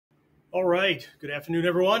All right. Good afternoon,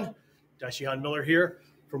 everyone. Daishihan Miller here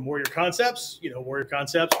from Warrior Concepts. Warrior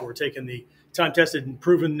Concepts, we're taking the time-tested and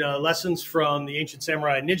proven lessons from the ancient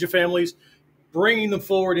samurai and ninja families, bringing them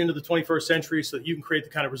forward into the 21st century so that you can create the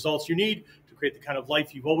kind of results you need to create the kind of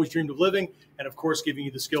life you've always dreamed of living, and of course, giving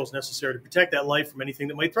you the skills necessary to protect that life from anything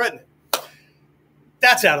that might threaten it.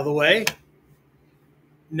 That's out of the way.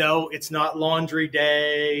 No, it's not laundry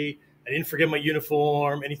day. I didn't forget my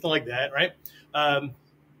uniform, anything like that, right?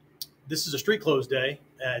 This is a street clothes day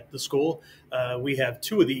at the school. We have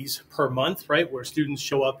 2 of these per month, right, where students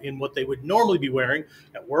show up in what they would normally be wearing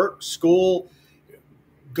at work, school,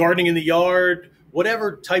 gardening in the yard,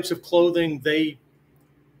 whatever types of clothing they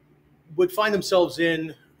would find themselves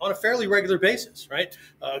in on a fairly regular basis, right?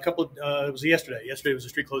 It was yesterday. Yesterday was a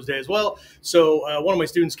street clothes day as well. So one of my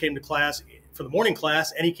students came to class for the morning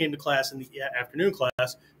class, and he came to class in the afternoon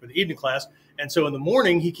class or the evening class. And so in the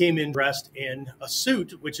morning, he came in dressed in a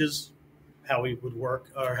suit, which is how we would work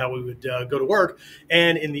or how we would go to work.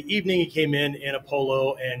 And in the evening, he came in a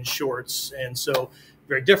polo and shorts. And so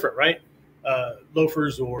very different, right?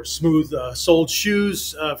 Loafers or smooth soled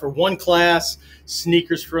shoes for one class,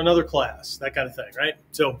 sneakers for another class, that kind of thing, right?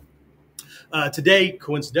 So today,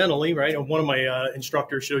 coincidentally, right, one of my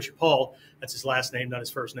instructors, Shoshi Paul, that's his last name, not his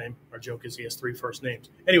first name. Our joke is he has 3 first names.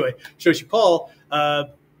 Anyway, Shoshi Paul,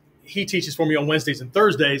 he teaches for me on Wednesdays and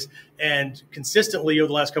Thursdays, and consistently over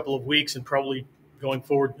the last couple of weeks and probably going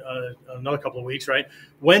forward another couple of weeks, right,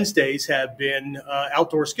 Wednesdays have been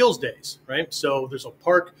outdoor skills days, right? So there's a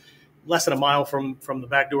park less than a mile from the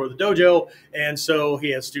back door of the dojo, and so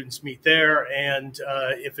he has students meet there, and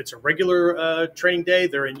if it's a regular training day,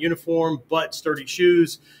 they're in uniform but sturdy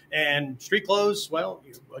shoes and street clothes. Well,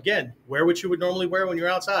 again, wear what you would normally wear when you're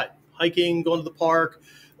outside, hiking, going to the park,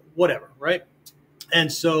 whatever, right? And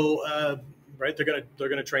so, right, they're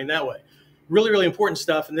gonna train that way. Really, really important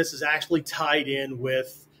stuff, and this is actually tied in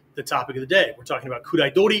with the topic of the day. We're talking about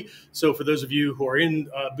Kurai Dori. So for those of you who are in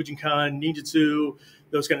Bujinkan Ninjutsu,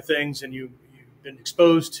 those kind of things, and you've been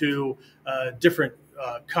exposed to different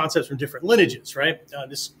concepts from different lineages, right?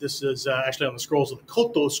 This is actually on the scrolls of the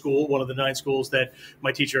Koto school, one of the 9 schools that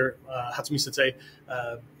my teacher, Hatsumi Sensei,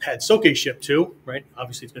 had soke shipped to, right?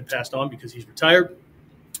 Obviously, it's been passed on because he's retired.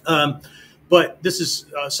 But this is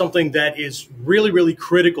something that is really, really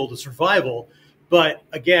critical to survival. But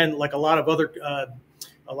again, like a lot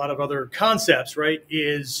of other concepts, right,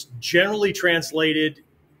 is generally translated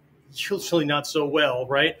usually not so well,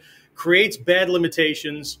 right? Creates bad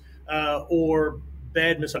limitations or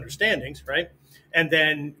bad misunderstandings, right? And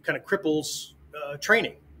then kind of cripples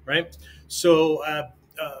training, right? So a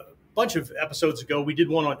bunch of episodes ago, we did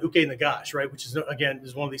one on uke nagashi, right? Which is, again,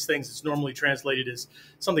 is one of these things that's normally translated as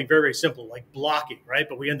something very, very simple, like blocking, right?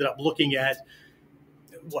 But we ended up looking at,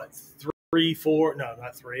 what, 3, 4, no,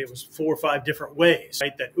 not 3, it was 4 or 5 different ways,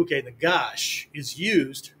 right, that uke nagashi is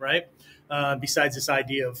used, right? Besides this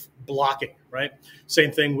idea of blocking, right?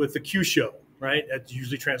 Same thing with the Kyusho, right? That's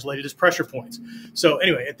usually translated as pressure points. So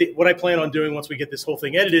anyway, what I plan on doing once we get this whole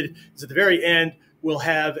thing edited is at the very end, we'll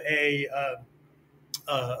have a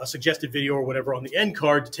suggested video or whatever on the end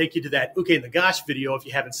card to take you to that uke nagashi video if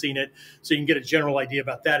you haven't seen it, so you can get a general idea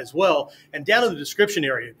about that as well. And down in the description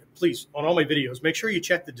area, please, on all my videos, make sure you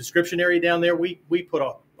check the description area down there. We put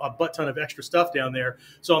a butt ton of extra stuff down there,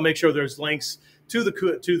 so I'll make sure there's links to the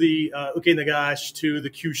uke nagashi, to the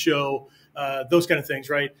Kyusho, those kind of things,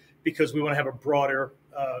 right? Because we want to have a broader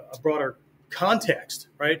context,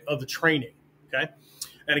 right, of the training. Okay.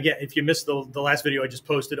 And again, if you missed the last video I just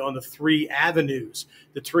posted on the 3 avenues,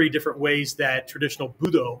 the 3 different ways that traditional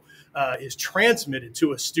Budo is transmitted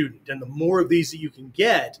to a student. And the more of these that you can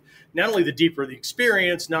get, not only the deeper the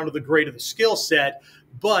experience, not only the greater the skill set,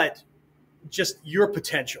 but just your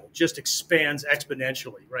potential just expands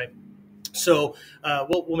exponentially, right? So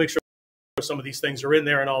we'll make sure some of these things are in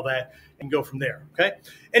there and all that and go from there, okay?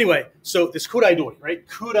 Anyway, so this Kurai Dori, right?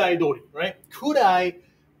 Kurai Dori, right? Kurai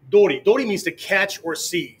Dori. Dori means to catch or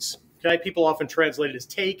seize, okay? People often translate it as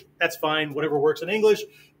take. That's fine, whatever works in English,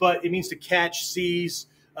 but it means to catch, seize,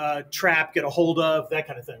 trap, get a hold of, that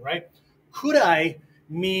kind of thing, right? Kurai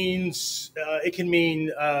means, it can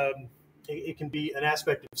be an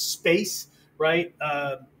aspect of space, right?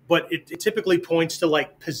 But it typically points to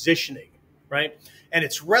like positioning, right? And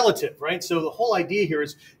it's relative, right? So the whole idea here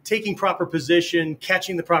is taking proper position,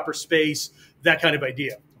 catching the proper space, that kind of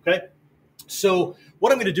idea, okay? So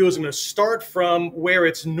what I'm going to do is I'm going to start from where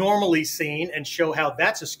it's normally seen and show how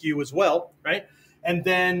that's askew as well, right? And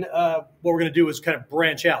then what we're going to do is kind of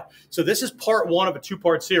branch out. So this is part 1 of a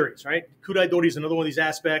 2-part series, right? Kurai Dori is another one of these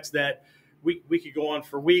aspects that we could go on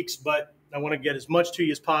for weeks, but I want to get as much to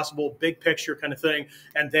you as possible, big picture kind of thing,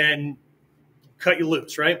 and then cut you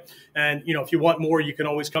loose, right? And, you know, if you want more, you can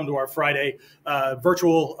always come to our Friday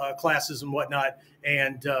virtual classes and whatnot,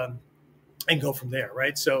 and go from there,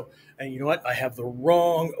 right? So, and you know what? I have the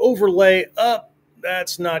wrong overlay up.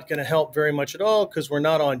 That's not going to help very much at all because we're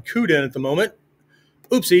not on Kuden at the moment.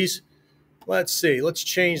 Oopsies. Let's see. Let's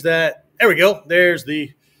change that. There we go. There's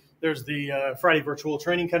the Friday virtual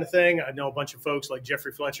training kind of thing. I know a bunch of folks like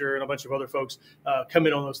Jeffrey Fletcher and a bunch of other folks come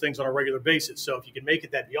in on those things on a regular basis. So if you can make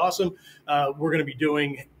it, that'd be awesome. We're going to be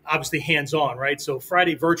doing, obviously, hands-on, right? So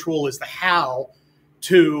Friday virtual is the how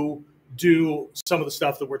to do some of the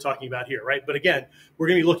stuff that we're talking about here, right? But again, we're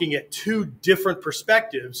going to be looking at two different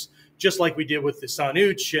perspectives, just like we did with the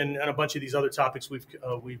Sanuch and a bunch of these other topics we've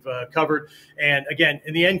covered. And again,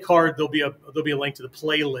 in the end card, there'll be a link to the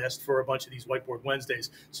playlist for a bunch of these Whiteboard Wednesdays,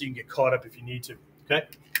 so you can get caught up if you need to. Okay.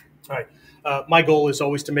 All right. My goal is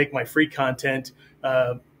always to make my free content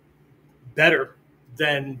better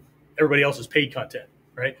than everybody else's paid content.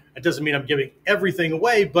 Right. It doesn't mean I'm giving everything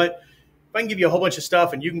away, but if I can give you a whole bunch of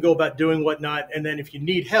stuff and you can go about doing whatnot, and then if you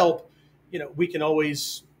need help, you know, we can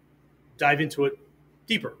always dive into it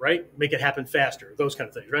deeper, right? Make it happen faster, those kind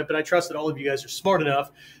of things, right? But I trust that all of you guys are smart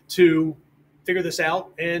enough to figure this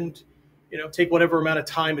out and, you know, take whatever amount of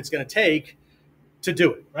time it's going to take to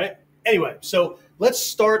do it, right? Anyway, so let's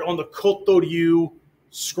start on the Kotoryu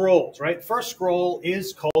scrolls, right? First scroll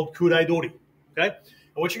is called Kurai Dori, okay?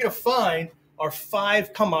 And what you're going to find are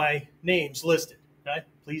 5 kamae names listed, okay?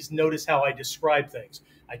 Please notice how I describe things.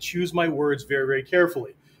 I choose my words very, very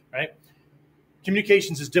carefully, right?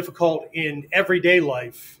 Communications is difficult in everyday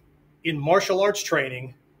life, in martial arts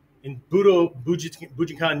training, in Bujinkan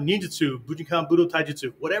Ninjutsu, Bujinkan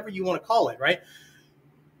budo-taijutsu, whatever you want to call it, right?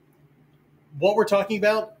 What we're talking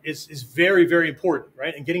about is very, very important,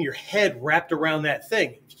 right? And getting your head wrapped around that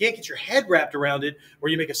thing. If you can't get your head wrapped around it, or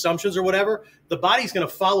you make assumptions or whatever, the body's going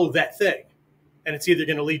to follow that thing. And it's either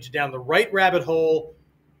going to lead you down the right rabbit hole.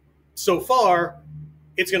 So far,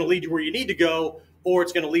 it's going to lead you where you need to go, or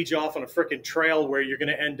it's going to lead you off on a freaking trail where you're going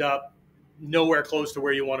to end up nowhere close to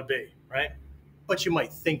where you want to be, right? But you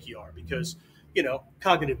might think you are because, you know,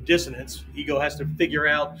 cognitive dissonance, ego has to figure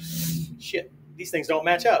out, shit, these things don't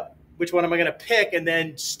match up. Which one am I going to pick and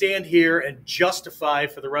then stand here and justify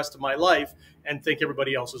for the rest of my life and think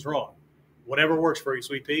everybody else is wrong? Whatever works for you,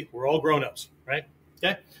 sweet pea. We're all grown-ups, right?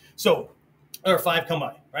 Okay? So there are 5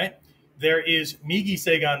 kamae, right? There is Migi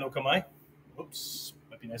Seigan no kamae. Oops.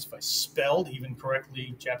 Might be nice if I spelled even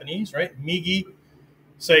correctly Japanese, right? Migi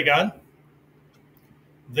Seigan.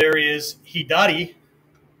 There is Hidari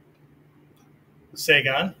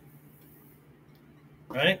Seigan,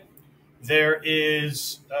 right? There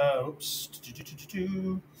is,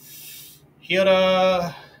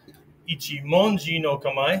 Hira Ichimonji no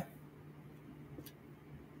kamae.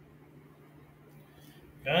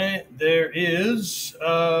 Okay, there is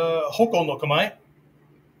Hoko no kamae.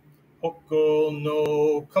 Hoko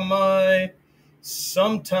no kamae,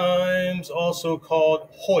 sometimes also called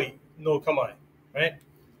Hoi no kamae, right?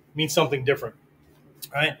 Means something different,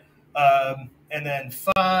 right? And then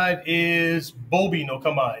 5 is Bobi no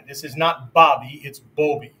kamae. This is not Bobby, it's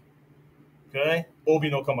Bobi. Okay? Bobi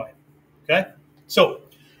no kamae. Okay? So,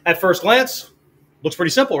 at first glance, looks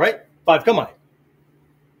pretty simple, right? 5 kamae.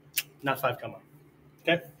 Not 5 kamae.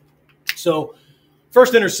 Okay? So,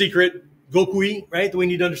 first inner secret, gokui, right, that we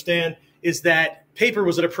need to understand is that paper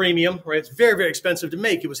was at a premium, right? It's very, very expensive to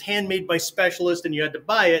make. It was handmade by specialists and you had to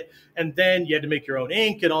buy it, and then you had to make your own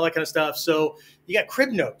ink and all that kind of stuff. So, you got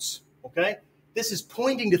crib notes, okay? This is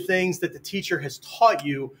pointing to things that the teacher has taught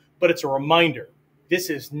you, but it's a reminder. This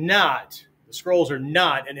is not, the scrolls are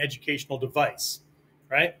not an educational device,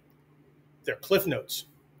 right? They're cliff notes,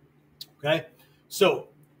 okay? So,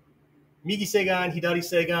 Migi Seigan, Hidari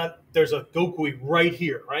Seigan, there's a gokui right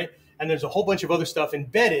here, right? And there's a whole bunch of other stuff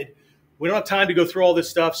embedded. We don't have time to go through all this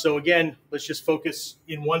stuff, so again, let's just focus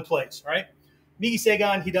in one place, right? Migi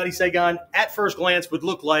Seigan, Hidari Seigan, at first glance would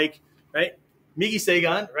look like, right? Migi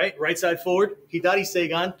Seigan, right side forward. Hidari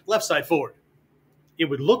Seigan, left side forward. It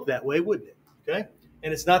would look that way, wouldn't it? Okay?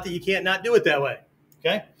 And it's not that you can't not do it that way.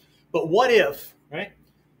 Okay? But what if, right?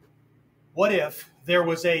 What if there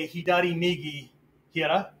was a Hidari Migi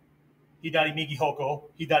Hira, Hidari Migi Hoko,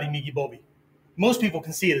 Hidari Migi Bobi? Most people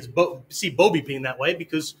can see it as see Bobi being that way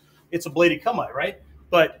because it's a bladed kamae, right?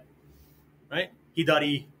 But, right?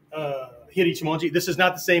 Hidari Hirichimonji. This is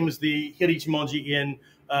not the same as the Hirichimonji in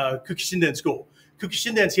Kukishinden school.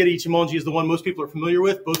 Kukishinden's Hirichimonji is the one most people are familiar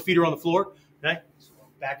with. Both feet are on the floor. Okay, so I'll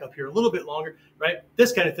back up here a little bit longer. Right,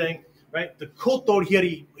 this kind of thing. Right, the Koto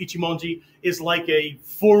Hirichimonji is like a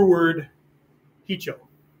forward hicho,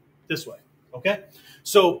 this way. Okay?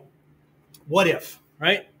 So what if,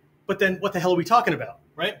 right? But then what the hell are we talking about,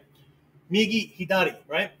 right? Migi, Hidari,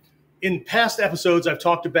 right? In past episodes, I've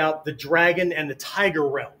talked about the dragon and the tiger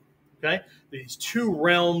realm, okay? These two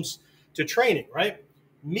realms to training, right?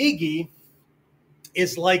 Migi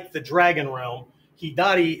is like the dragon realm.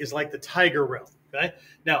 Hidari is like the tiger realm, okay?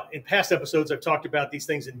 Now, in past episodes, I've talked about these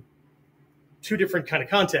things in two different kind of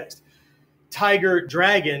contexts. Tiger,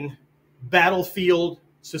 dragon, battlefield,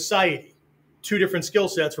 society. Two different skill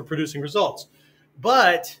sets for producing results.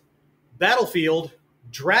 But battlefield,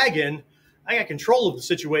 dragon, I got control of the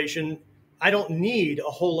situation. I don't need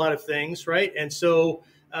a whole lot of things, right? And so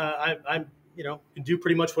I'm, can do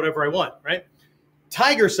pretty much whatever I want, right?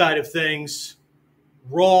 Tiger side of things,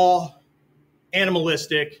 raw,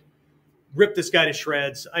 animalistic, rip this guy to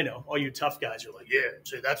shreds. I know all you tough guys are like, yeah,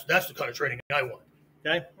 see, that's the kind of training I want.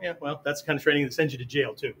 Okay, yeah, well, that's the kind of training that sends you to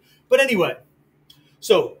jail too. But anyway,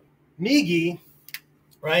 so Migi,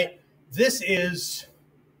 right? This is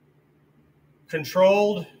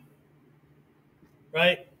controlled,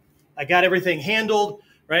 right? I got everything handled,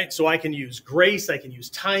 right? So I can use grace, I can use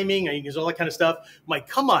timing, I can use all that kind of stuff. My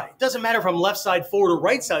kamae, doesn't matter if I'm left side forward or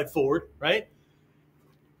right side forward, right?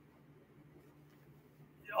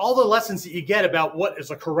 All the lessons that you get about what is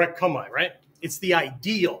a correct kamae, right? It's the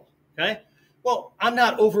ideal, okay? Well, I'm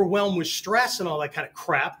not overwhelmed with stress and all that kind of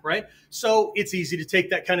crap, right? So it's easy to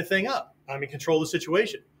take that kind of thing up. I'm in control of the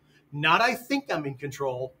situation. Not I think I'm in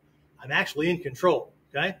control. I'm actually in control,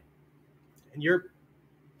 okay? And your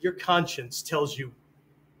conscience tells you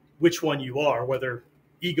which one you are, whether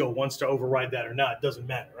ego wants to override that or not. Doesn't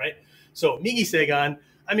matter, right? So Migi Seigan,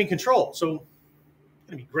 I'm in control. So I'm going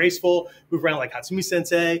to be graceful, move around like Hatsumi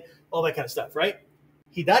Sensei, all that kind of stuff, right?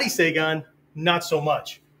 Hidari Seigan, not so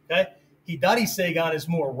much, okay? Hidari Seigan is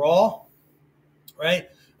more raw, right?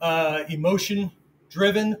 Emotion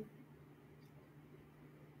driven,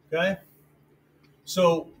 okay?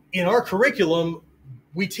 So in our curriculum,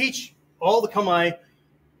 we teach all the kamae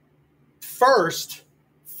first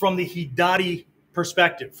from the Hidari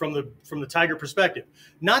perspective, from the tiger perspective.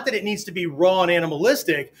 Not that it needs to be raw and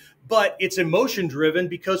animalistic, but it's emotion driven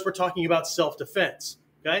because we're talking about self-defense,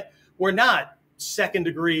 okay? We're not 2nd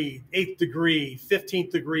degree, 8th degree, 15th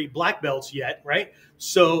degree black belts yet, right?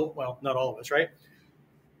 So, well, not all of us, right?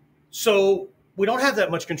 So we don't have that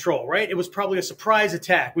much control, right? It was probably a surprise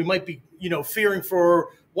attack. We might be, fearing for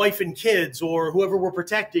wife and kids or whoever we're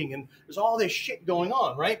protecting, and there's all this shit going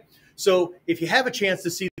on, right? So if you have a chance to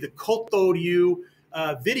see the Koto Ryu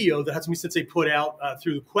video that Hatsumi Sensei put out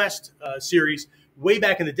through the Quest series way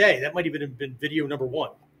back in the day, that might even have been video number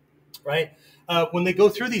 1, right? When they go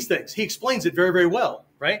through these things, he explains it very, very well,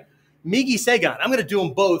 right? Migi Seigan, I'm going to do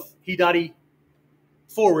them both Hidari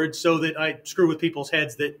forward so that I screw with people's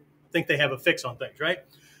heads that think they have a fix on things, right?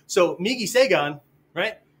 So Migi Seigan,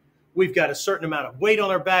 right? We've got a certain amount of weight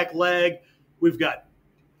on our back leg. We've got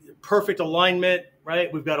perfect alignment,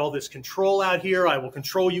 right? We've got all this control out here. I will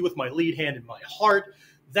control you with my lead hand and my heart,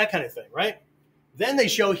 that kind of thing, right? Then they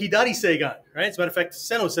show Hidari Seigan, right? As a matter of fact,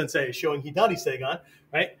 Seno Sensei is showing Hidari Seigan,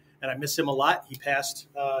 right? And I miss him a lot. He passed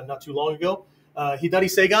not too long ago. Hidari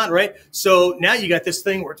Seigan, right? So now you got this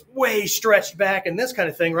thing where it's way stretched back and this kind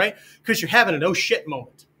of thing, right? Because you're having an oh shit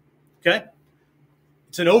moment, okay?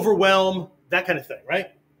 It's an overwhelm, that kind of thing,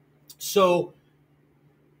 right? So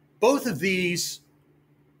both of these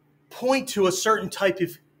point to a certain type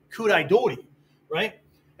of Kurai Dori, right?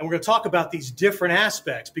 And we're going to talk about these different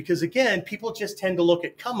aspects because, again, people just tend to look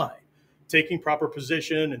at kamae, taking proper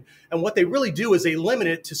position. And what they really do is they limit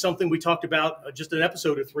it to something we talked about just an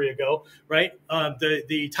episode or 3 ago, right?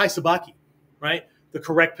 The taisabaki, right? The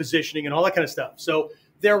correct positioning and all that kind of stuff. So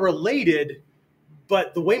they're related,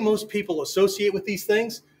 but the way most people associate with these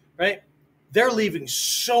things, right? They're leaving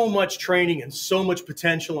so much training and so much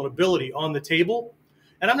potential and ability on the table.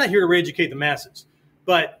 And I'm not here to re-educate the masses,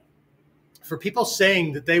 but for people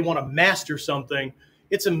saying that they want to master something,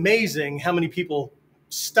 it's amazing how many people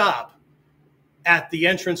stop at the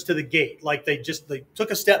entrance to the gate. Like they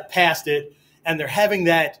took a step past it and they're having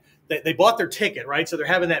they bought their ticket, right? So they're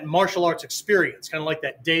having that martial arts experience, kind of like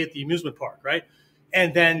that day at the amusement park, right?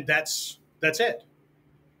 And then that's it,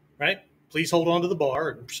 right? Please hold on to the bar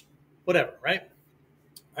and whatever, right?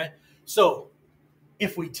 Right? So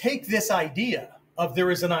if we take this idea of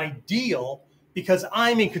there is an ideal because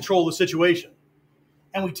I'm in control of the situation,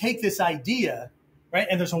 and we take this idea, right,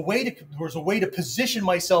 and there's a way to position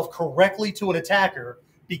myself correctly to an attacker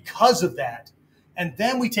because of that, and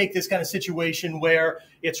then we take this kind of situation where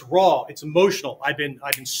it's raw, it's emotional, I've been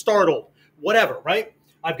startled, whatever, right?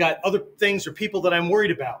 I've got other things or people that I'm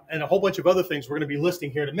worried about, and a whole bunch of other things we're going to be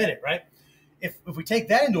listing here in a minute, right? If we take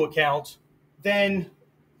that into account, then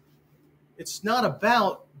it's not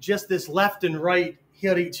about just this left and right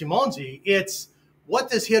hiriichimonji. It's what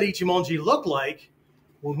does hiriichimonji look like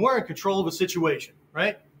when we're in control of a situation,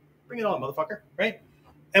 right? Bring it on, motherfucker, right?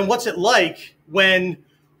 And what's it like when,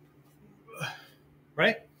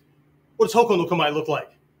 right? What does Hoko no Kamae look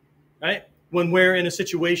like, right? When we're in a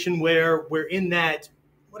situation where we're in that,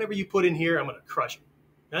 whatever you put in here, I'm going to crush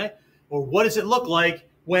it, right? Or what does it look like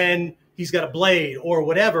when he's got a blade or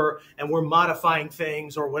whatever, and we're modifying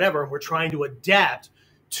things or whatever, and we're trying to adapt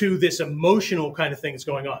to this emotional kind of thing that's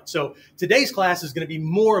going on. So today's class is going to be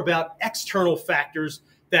more about external factors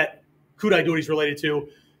that Kurai Dori is related to.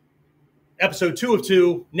 Episode 2 of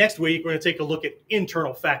 2, next week, we're going to take a look at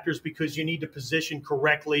internal factors because you need to position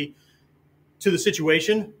correctly to the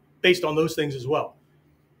situation based on those things as well.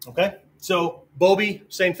 Okay? So Bobi,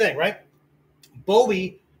 same thing, right?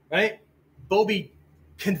 Bobi, right? Bobi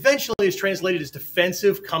conventionally is translated as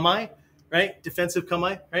defensive kamae, right? Defensive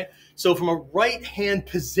kamae, right? So from a right hand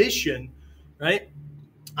position, right?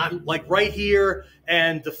 I'm like right here,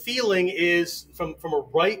 and the feeling is from a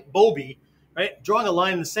right Bobi, right? Drawing a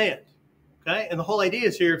line in the sand, okay? And the whole idea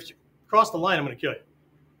is here, if you cross the line, I'm going to kill you,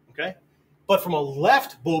 okay? But from a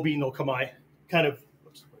left Bobi no kamae, kind of,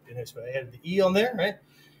 oops, I added the E on there, right?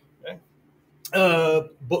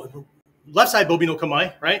 Left side Bobi no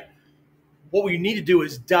kamae, right? What we need to do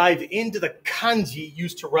is dive into the kanji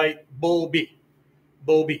used to write Bobi,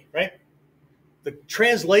 Bobi, right? The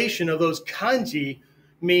translation of those kanji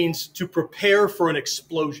means to prepare for an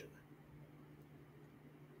explosion.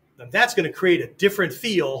 Now that's going to create a different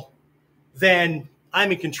feel than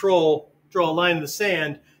I'm in control, draw a line in the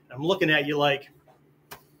sand, and I'm looking at you like,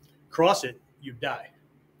 cross it, you die.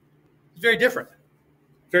 It's very different,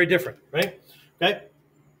 right? Okay?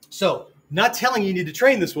 So, not telling you need to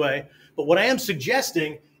train this way, but what I am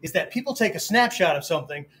suggesting is that people take a snapshot of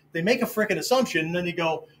something, they make a frickin' assumption, and then they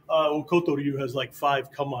go, Koto Ryu has like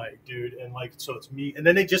 5 kamae, dude, and like, so it's me. And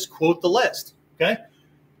then they just quote the list, okay?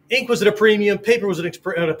 Ink was at a premium, paper was at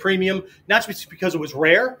a premium, not just because it was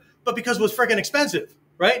rare, but because it was frickin' expensive,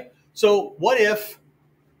 right? So what if,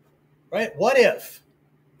 right? What if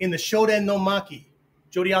in the Shoden no Maki,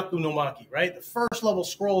 Jodyaku no Maki, right? The first level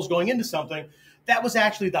scrolls going into something, that was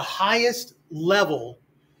actually the highest level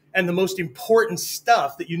and the most important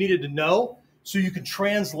stuff that you needed to know so you could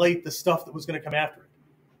translate the stuff that was going to come after it,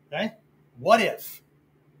 okay? What if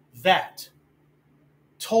that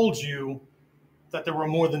told you that there were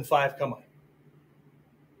more than 5 kamae?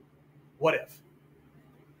 What if?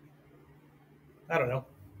 I don't know.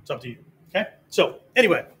 It's up to you, okay? So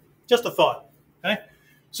anyway, just a thought, okay?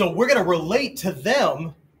 So we're going to relate to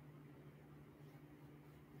them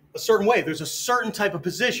a certain way. There's a certain type of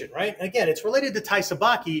position, right? Again, it's related to Tai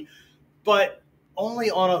Sabaki, but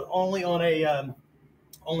only on a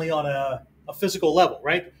physical level,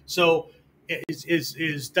 right? So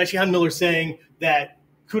is Daishihan Miller saying that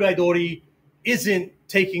Kurai Dori isn't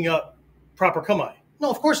taking up proper kamae? No,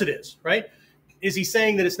 of course it is, right? Is he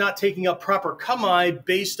saying that it's not taking up proper kamae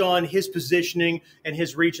based on his positioning and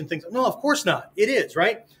his reach and things? No, of course not. It is,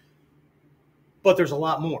 right? But there's a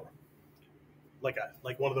lot more.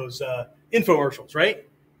 Like one of those infomercials, right?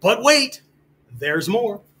 But wait, there's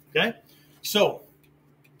more, okay? So,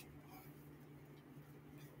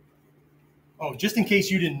 just in case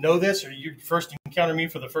you didn't know this or you first encounter me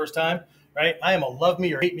for the first time, right? I am a love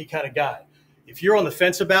me or hate me kind of guy. If you're on the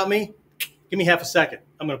fence about me, give me half a second.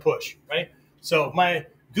 I'm going to push, right? So if my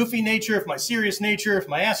goofy nature, if my serious nature, if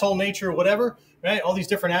my asshole nature, whatever, right? All these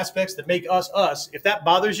different aspects that make us us, if that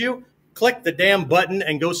bothers you, click the damn button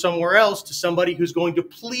and go somewhere else to somebody who's going to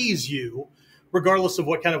please you, regardless of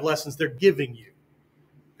what kind of lessons they're giving you.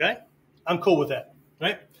 Okay? I'm cool with that,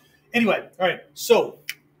 right? Anyway, all right, so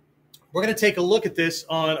we're going to take a look at this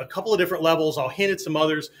on a couple of different levels. I'll hint at some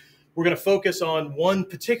others. We're going to focus on one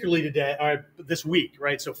particularly today, this week,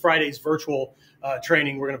 right? So Friday's virtual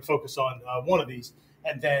training, we're going to focus on one of these,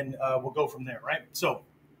 and then we'll go from there, right? So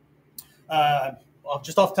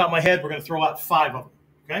just off the top of my head, we're going to throw out 5 of them,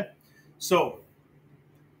 okay? So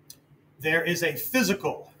there is a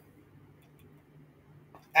physical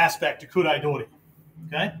aspect to Kurai Dori,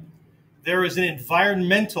 okay? There is an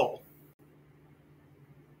environmental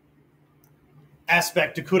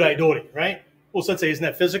aspect to Kurai Dori, right? Well, sensei, isn't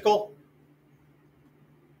that physical?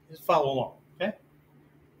 Just follow along, okay?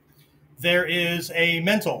 There is a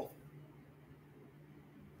mental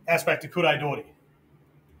aspect to Kurai Dori.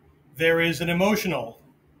 There is an emotional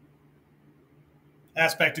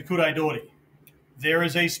aspect to Kurai Dori. There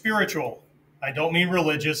is a spiritual, I don't mean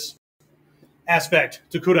religious, aspect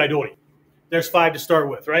to Kurai Dori. There's 5 to start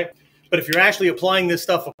with, right? But if you're actually applying this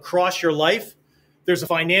stuff across your life, There's a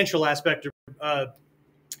financial aspect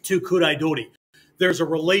to Kurai Dori. There's a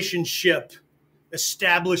relationship,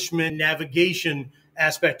 establishment, navigation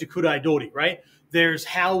aspect to Kurai Dori, right? There's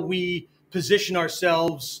how we position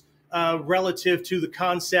ourselves relative to the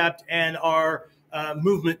concept and our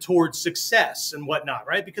movement towards success and whatnot,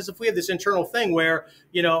 right? Because if we have this internal thing where,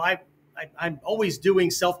 you know, I'm always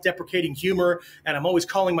doing self-deprecating humor and I'm always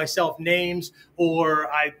calling myself names, or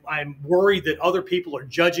I'm worried that other people are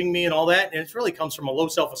judging me and all that. And it really comes from a low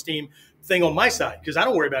self-esteem thing on my side, because I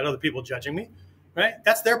don't worry about other people judging me, right?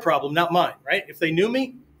 That's their problem, not mine, right? If they knew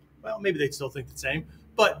me, well, maybe they'd still think the same,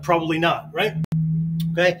 but probably not, right?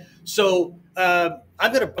 Okay. So I'm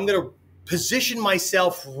gonna position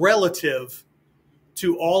myself relative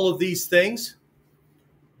to all of these things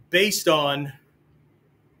based on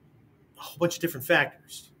a whole bunch of different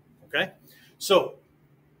factors. Okay. So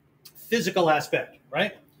physical aspect,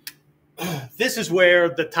 right? This is where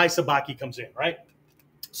the tai sabaki comes in, right?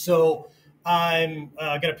 So I'm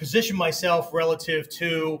going to position myself relative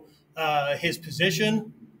to his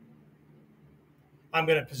position. I'm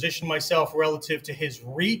going to position myself relative to his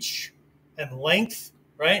reach and length,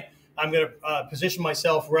 right? I'm going to position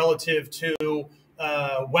myself relative to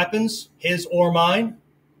weapons, his or mine.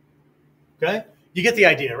 Okay? You get the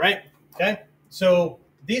idea, right? Okay? So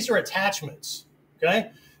these are attachments,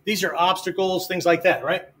 okay? These are obstacles, things like that,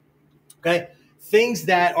 right? Okay? Things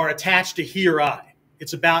that are attached to he or I.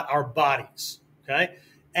 It's about our bodies, okay?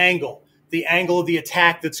 Angle, the angle of the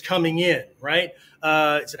attack that's coming in, right?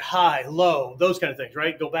 Is it high, low, those kind of things,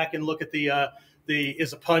 right? Go back and look at the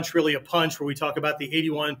is a punch really a punch, where we talk about the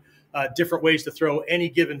 81 different ways to throw any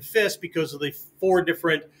given fist because of the 4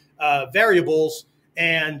 different variables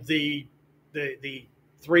and the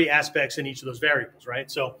 3 aspects in each of those variables, right?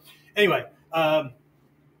 So anyway,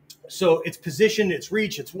 so it's position, it's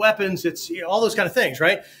reach, it's weapons, it's, you know, all those kind of things,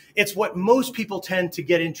 right? It's what most people tend to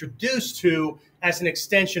get introduced to as an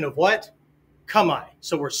extension of what? Kamae.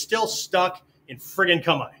 So we're still stuck in friggin'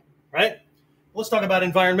 kamae, right? Let's talk about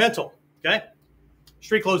environmental, okay?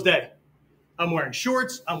 Street clothes day. I'm wearing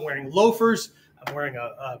shorts, I'm wearing loafers, I'm wearing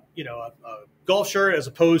a golf shirt as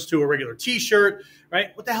opposed to a regular t-shirt,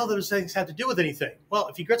 right? What the hell do those things have to do with anything? Well,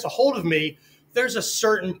 if he gets a hold of me, there's a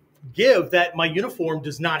certain give that my uniform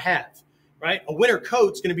does not have, right? A winter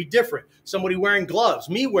coat's going to be different. Somebody wearing gloves,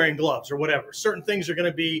 me wearing gloves or whatever. Certain things are going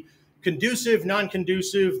to be conducive,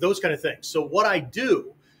 non-conducive, those kind of things. So what I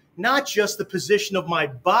do, not just the position of my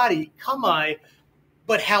body, kamae,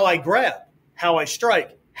 but how I grab, how I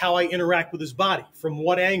strike, how I interact with his body, from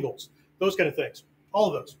what angles, those kind of things, all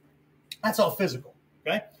of those. That's all physical,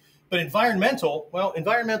 okay? But environmental, well,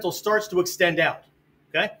 environmental starts to extend out,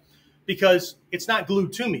 okay? Because it's not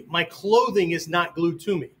glued to me. My clothing is not glued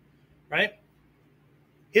to me, right?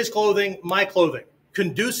 His clothing, my clothing.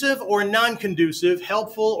 Conducive or non-conducive,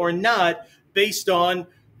 helpful or not, based on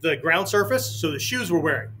the ground surface, so the shoes we're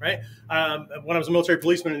wearing, right? When I was a military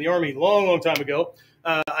policeman in the Army, long, long time ago,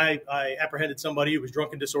 I apprehended somebody who was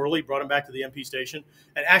drunk and disorderly, brought him back to the MP station,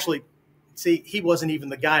 and actually, see, he wasn't even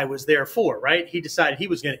the guy I was there for, right? He decided he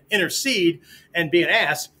was going to intercede and be an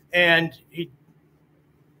ass, and he,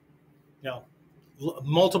 you know,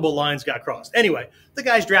 multiple lines got crossed. Anyway, the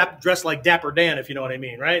guy's dressed like Dapper Dan, if you know what I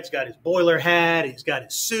mean, right? He's got his boiler hat, he's got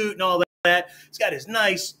his suit and all that. He's got his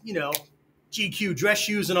nice, you know, GQ dress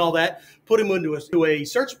shoes and all that. Put him into a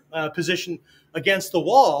search position against the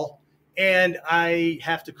wall, and I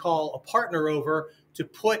have to call a partner over to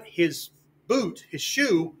put his boot, his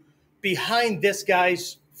shoe, behind this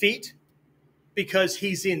guy's feet because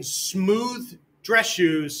he's in smooth dress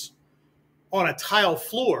shoes on a tile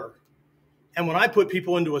floor. And when I put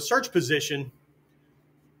people into a search position,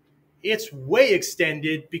 it's way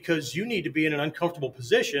extended because you need to be in an uncomfortable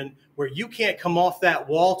position where you can't come off that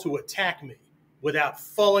wall to attack me without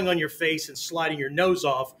falling on your face and sliding your nose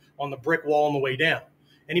off on the brick wall on the way down.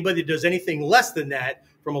 Anybody that does anything less than that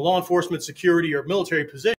from a law enforcement, security, or military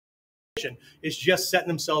position is just setting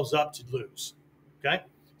themselves up to lose, okay?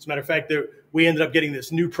 As a matter of fact, we ended up getting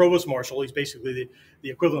this new provost marshal. He's basically the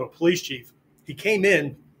equivalent of police chief. He came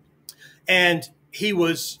in, and he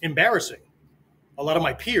was embarrassing a lot of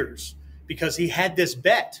my peers because he had this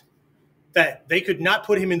bet that they could not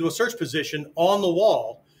put him into a search position on the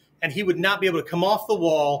wall, and he would not be able to come off the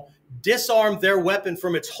wall, disarm their weapon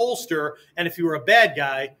from its holster, and if you were a bad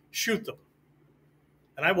guy, shoot them.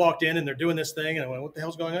 And I walked in, and they're doing this thing, and I went, what the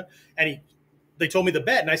hell's going on? And they told me the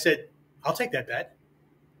bet, and I said, I'll take that bet.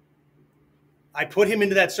 I put him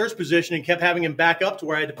into that search position and kept having him back up to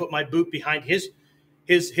where I had to put my boot behind his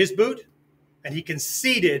boot, and he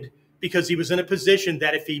conceded because he was in a position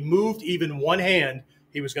that if he moved even one hand,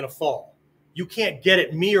 he was going to fall. You can't get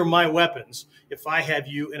at me or my weapons if I have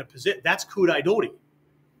you in a position. That's Kurai Dori.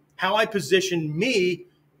 How I position me,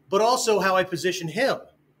 but also how I position him.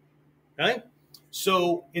 Right?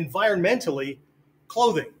 So environmentally,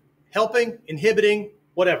 clothing, helping, inhibiting,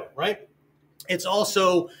 whatever, right? It's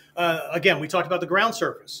also, again, we talked about the ground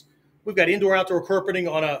surface. We've got indoor-outdoor carpeting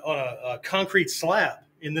on a concrete slab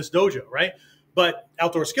in this dojo, right? But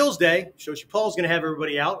Outdoor Skills Day, Shoshi Paul's going to have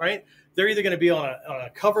everybody out, right? They're either going to be on a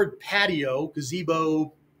covered patio,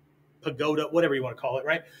 gazebo, pagoda, whatever you want to call it,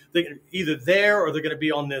 right? They're either there or they're going to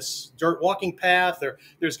be on this dirt walking path, or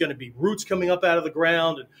there's going to be roots coming up out of the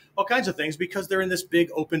ground and all kinds of things because they're in this big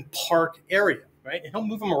open park area, right? And he'll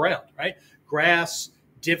move them around, right? Grass,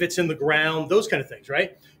 divots in the ground, those kind of things,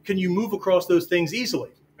 right? Can you move across those things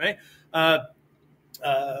easily, right?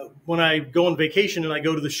 When I go on vacation and I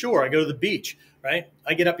go to the shore, I go to the beach, right?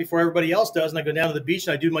 I get up before everybody else does and I go down to the beach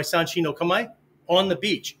and I do my sanshi no kamae on the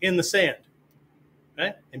beach in the sand,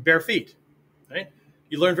 right? And bare feet, right?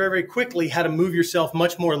 You learn very, very quickly how to move yourself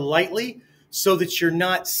much more lightly so that you're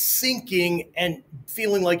not sinking and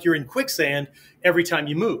feeling like you're in quicksand every time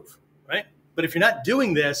you move, right? But if you're not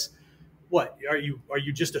doing this, what are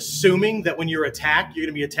you just assuming that when you're attacked, you're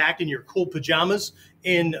going to be attacked in your cool pajamas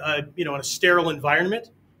in in a sterile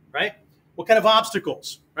environment, right? What kind of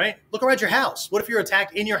obstacles, right? Look around your house. What if you're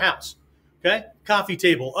attacked in your house? Okay, coffee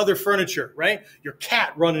table, other furniture, right? Your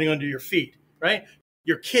cat running under your feet, right?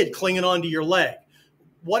 Your kid clinging onto your leg,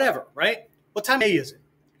 whatever, right? What time of day is it?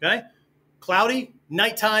 Okay, cloudy,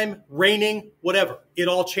 nighttime, raining, whatever. It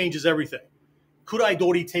all changes everything. Kurai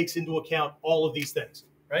Dori takes into account all of these things,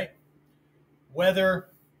 right? Weather,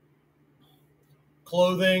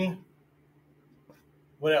 clothing,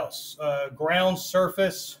 what else? Ground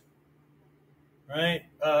surface, right?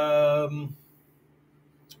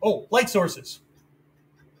 Light sources,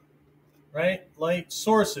 right? Light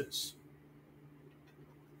sources.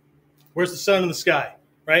 Where's the sun in the sky,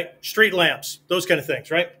 right? Street lamps, those kind of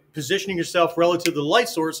things, right? Positioning yourself relative to the light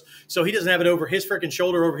source so he doesn't have it over his freaking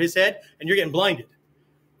shoulder, over his head, and you're getting blinded.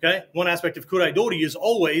 Okay, one aspect of Kurai Dori is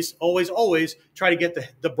always, always, always try to get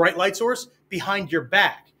the bright light source behind your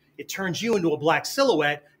back. It turns you into a black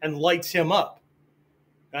silhouette and lights him up.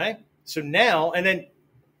 Okay, so now, and then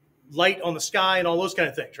light on the sky and all those kind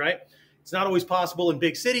of things, right? It's not always possible in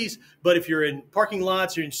big cities, but if you're in parking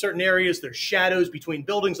lots or in certain areas, there's shadows between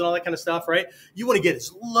buildings and all that kind of stuff, right? You want to get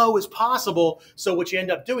as low as possible. So what you end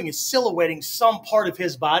up doing is silhouetting some part of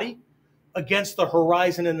his body against the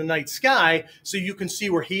horizon in the night sky so you can see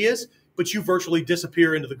where he is, but you virtually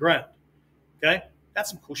disappear into the ground. Okay?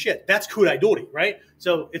 That's some cool shit. That's Kurai Dori, right?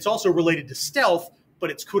 So it's also related to stealth,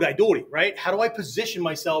 but it's Kurai Dori, right? How do I position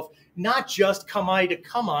myself, not just kamae to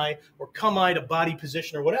kamae or kamae to body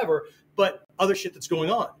position or whatever, but other shit that's going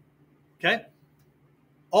on, okay?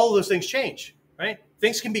 All of those things change, right?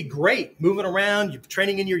 Things can be great, moving around, you're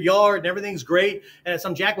training in your yard, and everything's great, and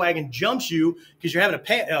some jackwagon jumps you because you're having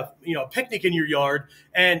a picnic in your yard,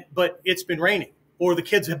 but it's been raining, or the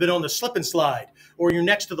kids have been on the slip and slide, or you're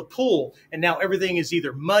next to the pool, and now everything is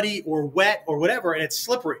either muddy or wet or whatever, and it's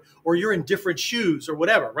slippery, or you're in different shoes or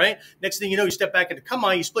whatever, right? Next thing you know, you step back into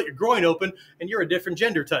kamae, you split your groin open, and you're a different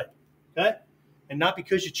gender type, okay? And not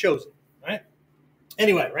because you chose it, right?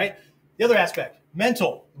 Anyway, right? The other aspect,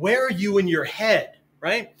 mental. Where are you in your head?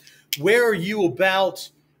 Right? Where are you about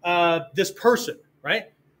this person, right?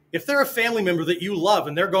 If they're a family member that you love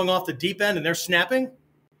and they're going off the deep end and they're snapping,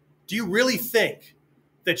 do you really think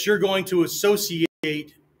that you're going to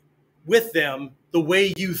associate with them the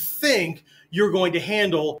way you think you're going to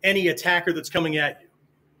handle any attacker that's coming at you?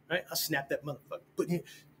 Right? I'll snap that motherfucker.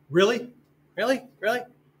 Really? Really? Really?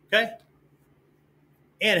 Okay.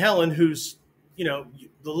 Aunt Helen, who's, the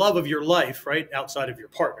love of your life, right? Outside of your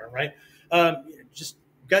partner, right? Just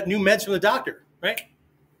got new meds from the doctor, right?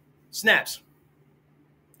 Snaps.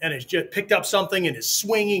 And has just picked up something and is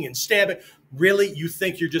swinging and stabbing. Really? You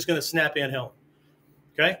think you're just going to snap Aunt Helen?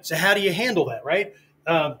 Okay? So how do you handle that, right?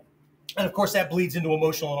 And of course that bleeds into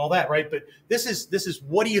emotional and all that, right? But this is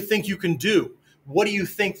what do you think you can do? What do you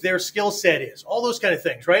think their skill set is? All those kind of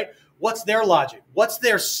things, right? What's their logic? What's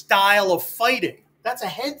their style of fighting? That's a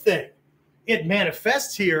head thing. It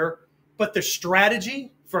manifests here, but the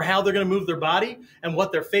strategy for how they're going to move their body and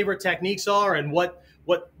what their favorite techniques are and what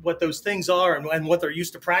those things are and what they're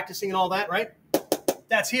used to practicing and all that, right?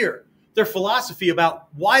 That's here. Their philosophy about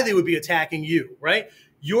why they would be attacking you, right?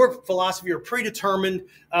 Your philosophy or predetermined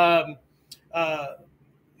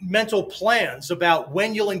mental plans about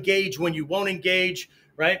when you'll engage, when you won't engage,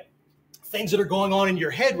 right? Things that are going on in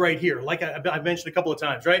your head right here, like I've mentioned a couple of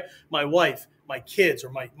times, right? My wife, my kids, or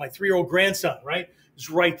my 3-year-old grandson, right? Is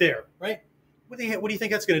right there, right? What do you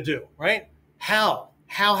think that's going to do, right? How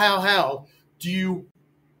do you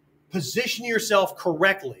position yourself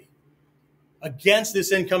correctly against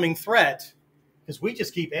this incoming threat? Because we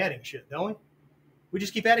just keep adding shit, don't we? We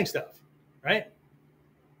just keep adding stuff, right?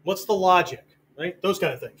 What's the logic, right? Those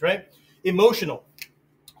kind of things, right? Emotional,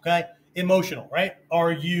 okay? Emotional, right?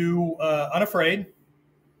 Are you unafraid?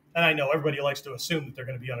 And I know everybody likes to assume that they're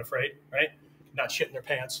going to be unafraid, right? Not shitting their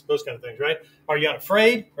pants, those kind of things, right? Are you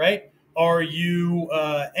unafraid, right? Are you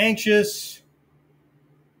anxious,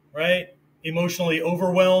 right? Emotionally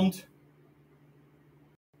overwhelmed,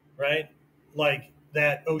 right? Like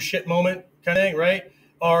that oh shit moment kind of thing, right?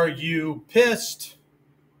 Are you pissed,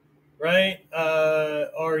 right?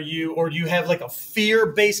 Or do you have like a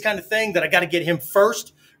fear-based kind of thing that I got to get him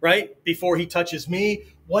first, right? Before he touches me,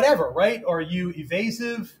 whatever, right? Are you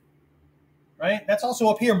evasive, right? That's also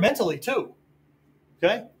up here mentally too,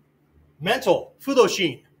 okay? Mental,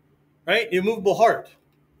 fudoshin, right? Immovable heart,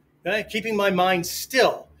 okay? Keeping my mind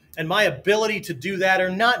still and my ability to do that or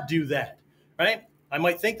not do that, right? I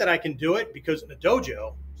might think that I can do it because in the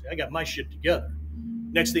dojo, see, I got my shit together.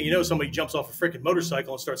 Next thing you know, somebody jumps off a freaking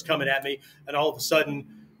motorcycle and starts coming at me, and all of a sudden,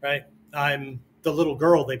 right, I'm the little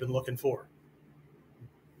girl they've been looking for,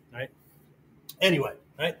 right? Anyway,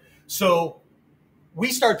 right? So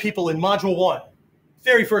we start people in Module 1,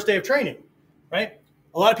 very first day of training, right?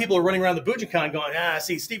 A lot of people are running around the Bujinkan going,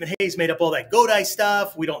 see, Stephen Hayes made up all that Godai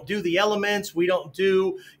stuff. We don't do the elements. We don't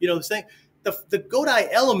do, this thing. The Godai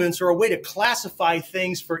elements are a way to classify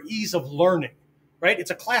things for ease of learning, right?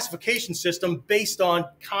 It's a classification system based on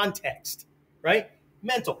context, right?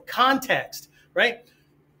 Mental context, right?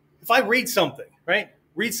 If I read something, right?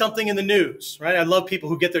 Read something in the news, right? I love people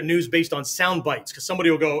who get their news based on sound bites because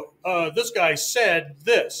somebody will go, this guy said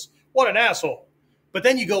this. What an asshole. But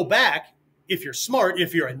then you go back, if you're smart,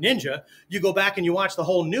 if you're a ninja, you go back and you watch the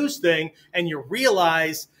whole news thing and you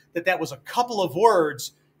realize that that was a couple of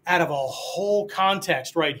words out of a whole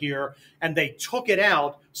context right here. And they took it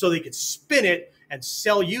out so they could spin it and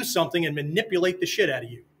sell you something and manipulate the shit out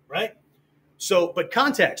of you, right? So, but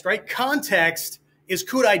context, right? Context is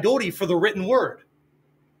Kurai Dori for the written word,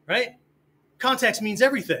 right? Context means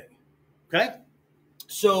everything, okay?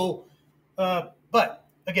 So, but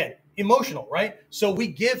again, emotional, right? So we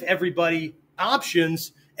give everybody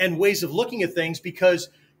options and ways of looking at things because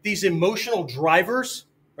these emotional drivers,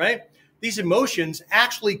 right? These emotions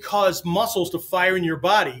actually cause muscles to fire in your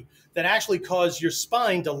body that actually cause your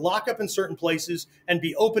spine to lock up in certain places and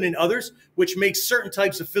be open in others, which makes certain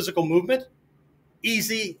types of physical movement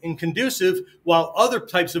easy and conducive, while other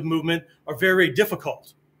types of movement are very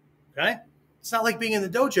difficult, okay? It's not like being in the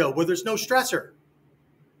dojo where there's no stressor,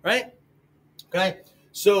 right? Okay,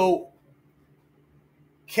 so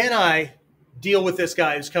can I deal with this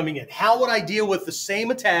guy who's coming in? How would I deal with the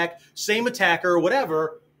same attack, same attacker, or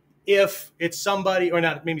whatever, if it's somebody, or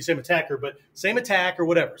not maybe same attacker, but same attack or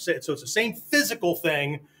whatever. So it's the same physical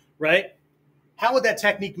thing, right? How would that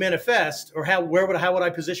technique manifest, or how would I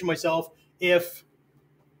position myself if,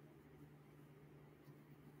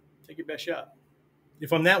 take your best shot,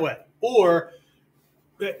 if I'm that way, or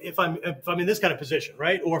if I'm in this kind of position,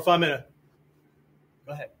 right? Or if I'm in a,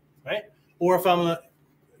 go ahead, right? Or if I'm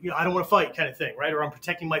I don't want to fight kind of thing, right? Or I'm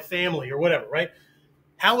protecting my family or whatever, right?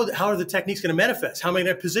 How are the techniques going to manifest? How am I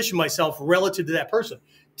going to position myself relative to that person?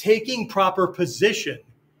 Taking proper position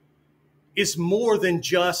is more than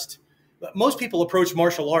just, most people approach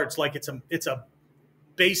martial arts like it's a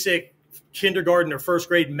basic kindergarten or first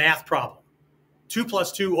grade math problem. 2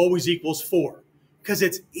 + 2 always equals 4 because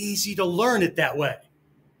it's easy to learn it that way,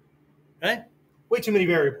 right? Way too many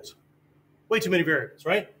variables. Way too many variables,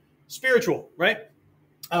 right? Spiritual, right?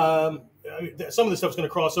 Some of the stuff's going to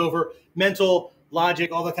cross over. Mental,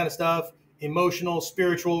 logic, all that kind of stuff. Emotional,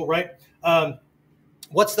 spiritual, right?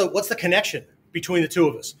 What's the connection between the two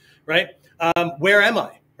of us, right? Where am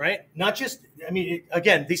I, right? Not just,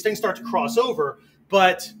 again, these things start to cross over,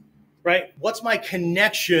 but, right, what's my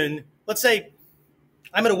connection? Let's say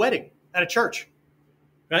I'm at a wedding at a church,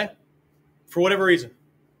 right? For whatever reason.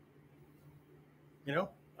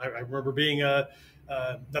 I remember being not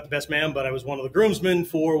the best man, but I was one of the groomsmen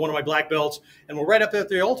for one of my black belts, and we're right up at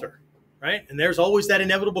the altar, right? And there's always that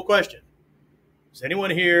inevitable question. Does anyone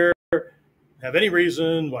here have any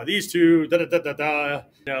reason why these two,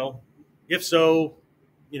 if so,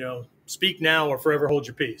 speak now or forever hold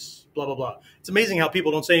your peace, blah, blah, blah. It's amazing how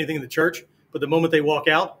people don't say anything in the church, but the moment they walk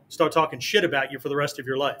out, start talking shit about you for the rest of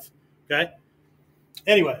your life, okay?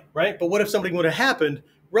 Anyway, right? But what if something would have happened?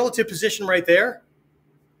 Relative position right there.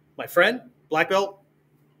 My friend, black belt,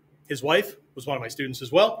 his wife was one of my students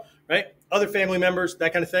as well, right? Other family members,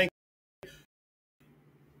 that kind of thing.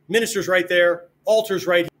 Ministers right there, altars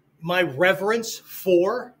right here. my reverence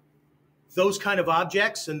for those kind of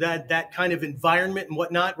objects and that kind of environment and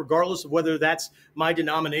whatnot, regardless of whether that's my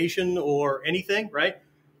denomination or anything, right?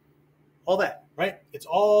 All that, right? It's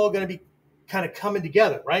all going to be kind of coming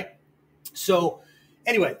together, right? So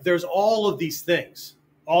anyway, there's all of these things,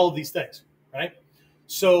 right?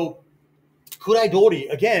 So Kurai Dori,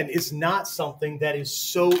 again, is not something that is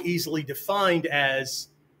so easily defined as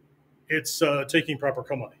it's taking proper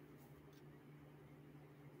kamae.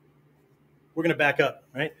 We're going to back up,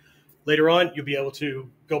 right? Later on, you'll be able to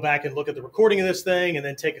go back and look at the recording of this thing and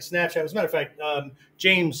then take a snapshot. As a matter of fact,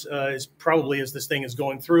 James is probably, as this thing is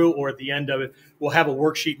going through or at the end of it, we'll have a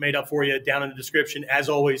worksheet made up for you down in the description. As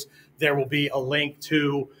always, there will be a link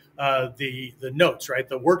to the notes, right?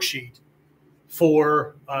 The worksheet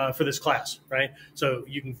for this class, right? So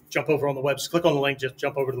you can jump over on the website, click on the link, just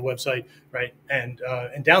jump over to the website, right? And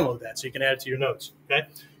download that so you can add it to your notes, okay?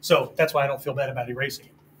 So that's why I don't feel bad about erasing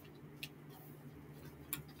it.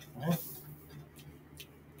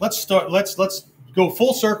 Let's start. Let's go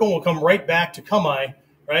full circle. We'll come right back to kamae,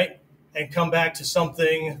 right, and come back to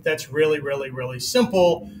something that's really, really, really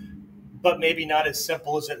simple, but maybe not as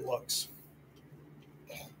simple as it looks.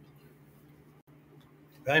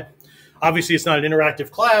 Okay. Obviously, it's not an interactive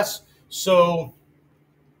class, so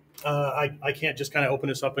I can't just kind of open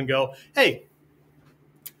this up and go, "Hey,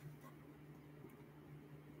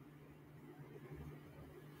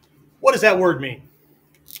 what does that word mean?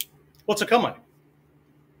 What's a kamae?"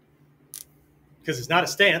 Because it's not a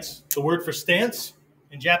stance. The word for stance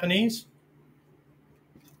in Japanese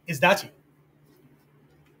is dachi.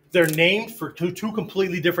 They're named for two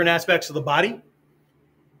completely different aspects of the body.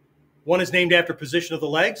 One is named after position of the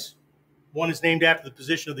legs. One is named after the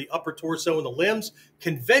position of the upper torso and the limbs.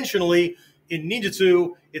 Conventionally, in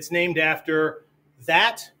ninjutsu, it's named after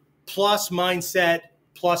that plus mindset,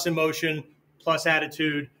 plus emotion, plus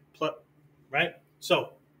attitude, plus, right?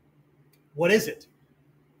 So what is it?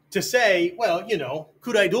 To say, well, you know,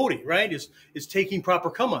 Kurai Dori, right, is taking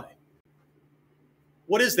proper kamae.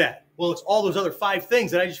 What is that? Well, it's all those other 5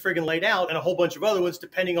 things that I just friggin' laid out and a whole bunch of other ones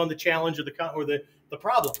depending on the challenge or the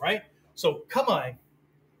problem, right? So kamae,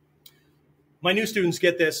 my new students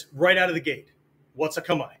get this right out of the gate. What's a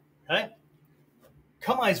kamae? Okay?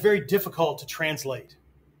 Kamae is very difficult to translate,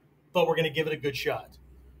 but we're going to give it a good shot,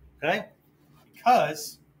 okay?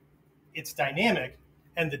 Because it's dynamic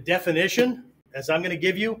and the definition, as I'm going to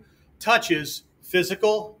give you, touches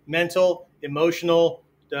physical, mental, emotional,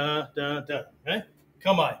 okay?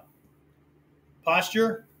 Kamae.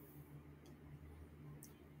 Posture,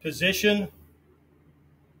 position,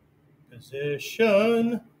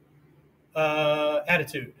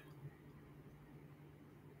 attitude.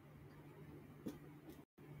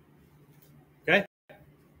 Okay?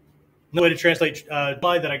 Another way to translate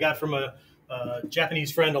that I got from a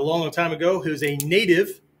Japanese friend a long, long time ago who's a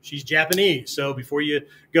native. She's Japanese. So before you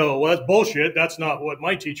go, well, that's bullshit. That's not what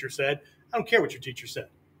my teacher said. I don't care what your teacher said.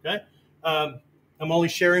 Okay? I'm only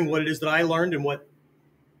sharing what it is that I learned and what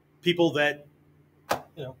people that,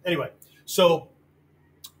 you know, anyway. So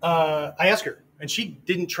I asked her, and she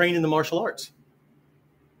didn't train in the martial arts.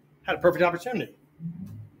 Had a perfect opportunity.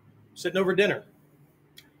 Sitting over dinner.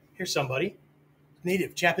 Here's somebody,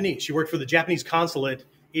 native Japanese. She worked for the Japanese consulate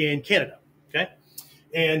in Canada. Okay?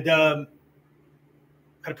 And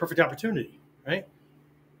had a perfect opportunity, right?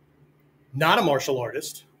 Not a martial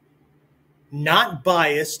artist, not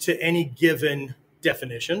biased to any given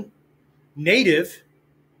definition, native,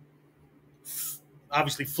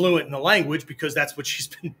 obviously fluent in the language because that's what she's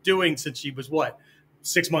been doing since she was, what,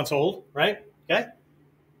 6 months old, right? Okay.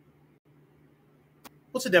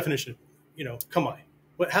 What's the definition of, you know, kamae?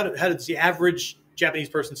 How does the average Japanese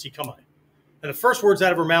person see kamae? And the first words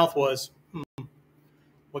out of her mouth was,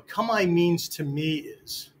 what kamae means to me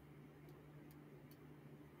is,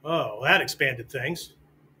 oh, that expanded things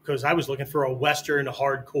because I was looking for a Western, a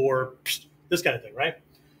hardcore, this kind of thing, right?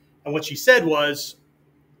 And what she said was,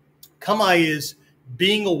 kamae is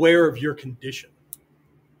being aware of your condition.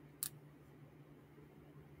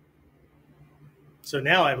 So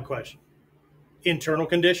now I have a question. Internal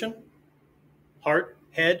condition, heart,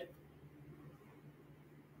 head,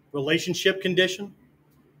 relationship condition,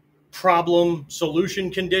 problem solution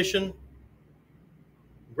condition,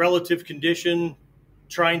 relative condition,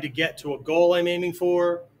 trying to get to a goal I'm aiming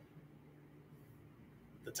for,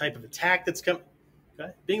 the type of attack that's coming.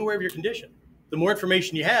 Okay? Being aware of your condition. The more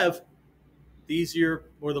information you have, the easier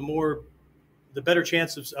or the better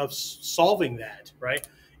chance of solving that, right?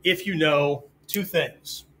 If you know 2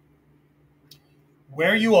 things.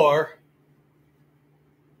 Where you are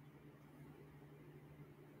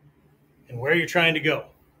and where you're trying to go.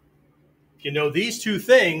 If you know these two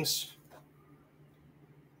things,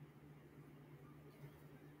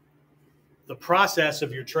 the process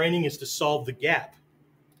of your training is to solve the gap.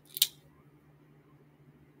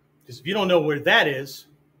 Because if you don't know where that is,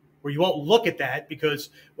 where you won't look at that because,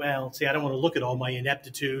 well, see, I don't want to look at all my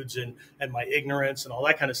ineptitudes and my ignorance and all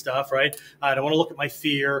that kind of stuff, right? I don't want to look at my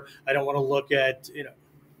fear. I don't want to look at,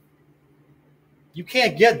 you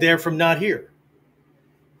can't get there from not here.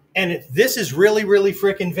 And if this is really, really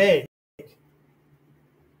freaking vague.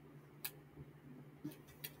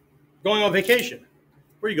 Going on vacation.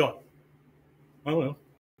 Where are you going? I don't know.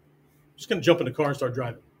 Just going to jump in the car and start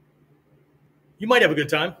driving. You might have a good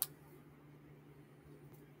time.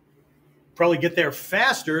 Probably get there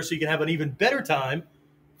faster so you can have an even better time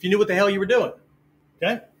if you knew what the hell you were doing.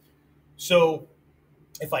 Okay? So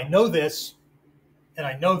if I know this and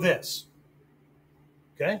I know this,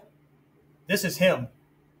 okay? This is him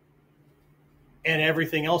and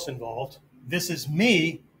everything else involved. This is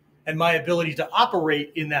me and my ability to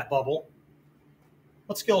operate in that bubble.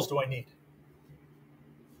 What skills do I need?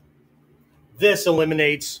 This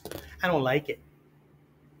eliminates, I don't like it.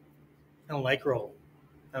 I don't like roll.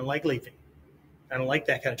 I don't like leaping. I don't like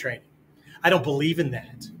that kind of training. I don't believe in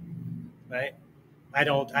that, right? I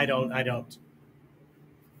don't. The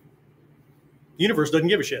universe doesn't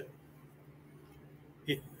give a shit.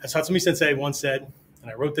 As Hatsumi Sensei once said,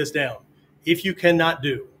 and I wrote this down, if you cannot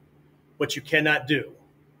do what you cannot do,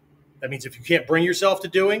 that means if you can't bring yourself to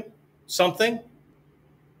doing something,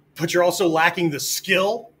 but you're also lacking the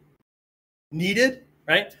skill needed,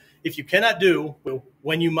 right? If you cannot do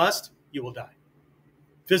when you must, you will die.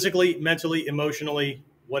 Physically, mentally, emotionally,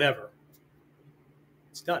 whatever.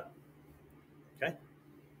 It's done. Okay?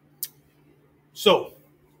 So,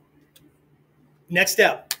 next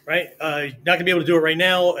step, right? You're not going to be able to do it right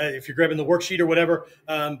now if you're grabbing the worksheet or whatever,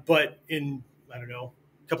 but in, I don't know,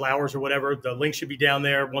 a couple hours or whatever, the link should be down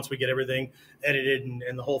there once we get everything edited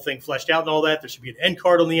and the whole thing fleshed out and all that. There should be an end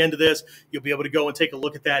card on the end of this. You'll be able to go and take a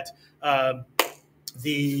look at that. What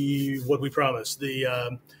we promised,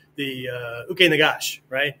 the uke nagashi,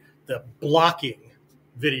 right? The blocking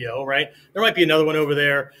video, right? There might be another one over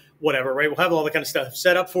there, whatever, right? We'll have all the kind of stuff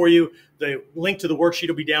set up for you. The link to the worksheet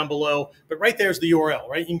will be down below, but right there's the URL,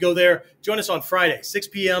 right? You can go there, join us on Friday, 6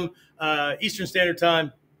 p.m. Eastern Standard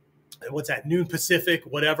Time. What's that? Noon Pacific,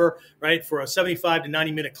 whatever, right? For a 75 to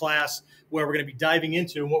 90 minute class where we're going to be diving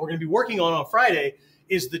into, and what we're going to be working on Friday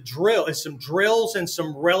is some drills and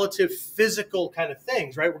some relative physical kind of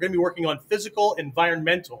things, right? We're going to be working on physical,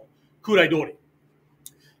 environmental, Kurai Dori.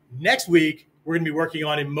 Next week, we're going to be working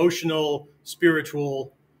on emotional,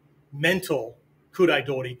 spiritual, mental Kurai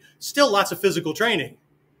Dori. Still lots of physical training.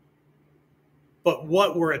 But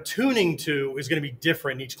what we're attuning to is going to be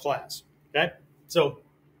different in each class, okay? So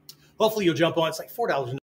hopefully you'll jump on. It's like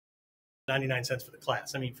 $4.99 for the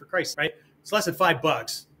class. I mean, for Christ's sake, right? It's less than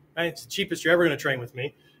 $5. Right? It's the cheapest you're ever going to train with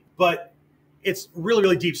me, but it's really,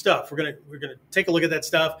 really deep stuff. We're gonna take a look at that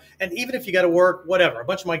stuff, and even if you got to work, whatever. A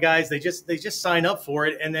bunch of my guys, they just sign up for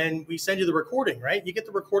it, and then we send you the recording. Right? You get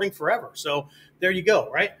the recording forever. So there you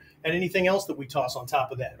go. Right? And anything else that we toss on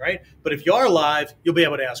top of that. Right? But if you are live, you'll be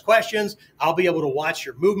able to ask questions. I'll be able to watch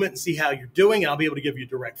your movement and see how you're doing, and I'll be able to give you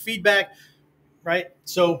direct feedback. Right?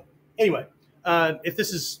 So anyway, if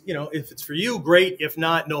this is, if it's for you, great. If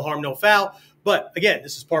not, no harm, no foul. But again,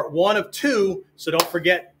 this is part 1 of 2, so don't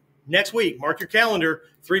forget next week, mark your calendar,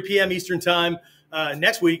 3 p.m. Eastern time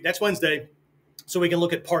next week, next Wednesday, so we can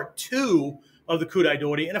look at part 2 of the Kurai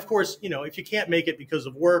Dori. And of course, if you can't make it because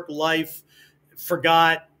of work, life,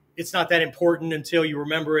 forgot, it's not that important until you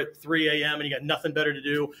remember at 3 a.m. and you got nothing better to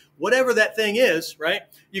do, whatever that thing is, right?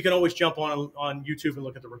 You can always jump on YouTube and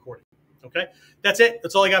look at the recording. Okay? That's it.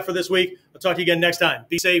 That's all I got for this week. I'll talk to you again next time.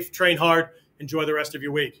 Be safe, train hard, enjoy the rest of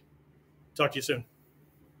your week. Talk to you soon.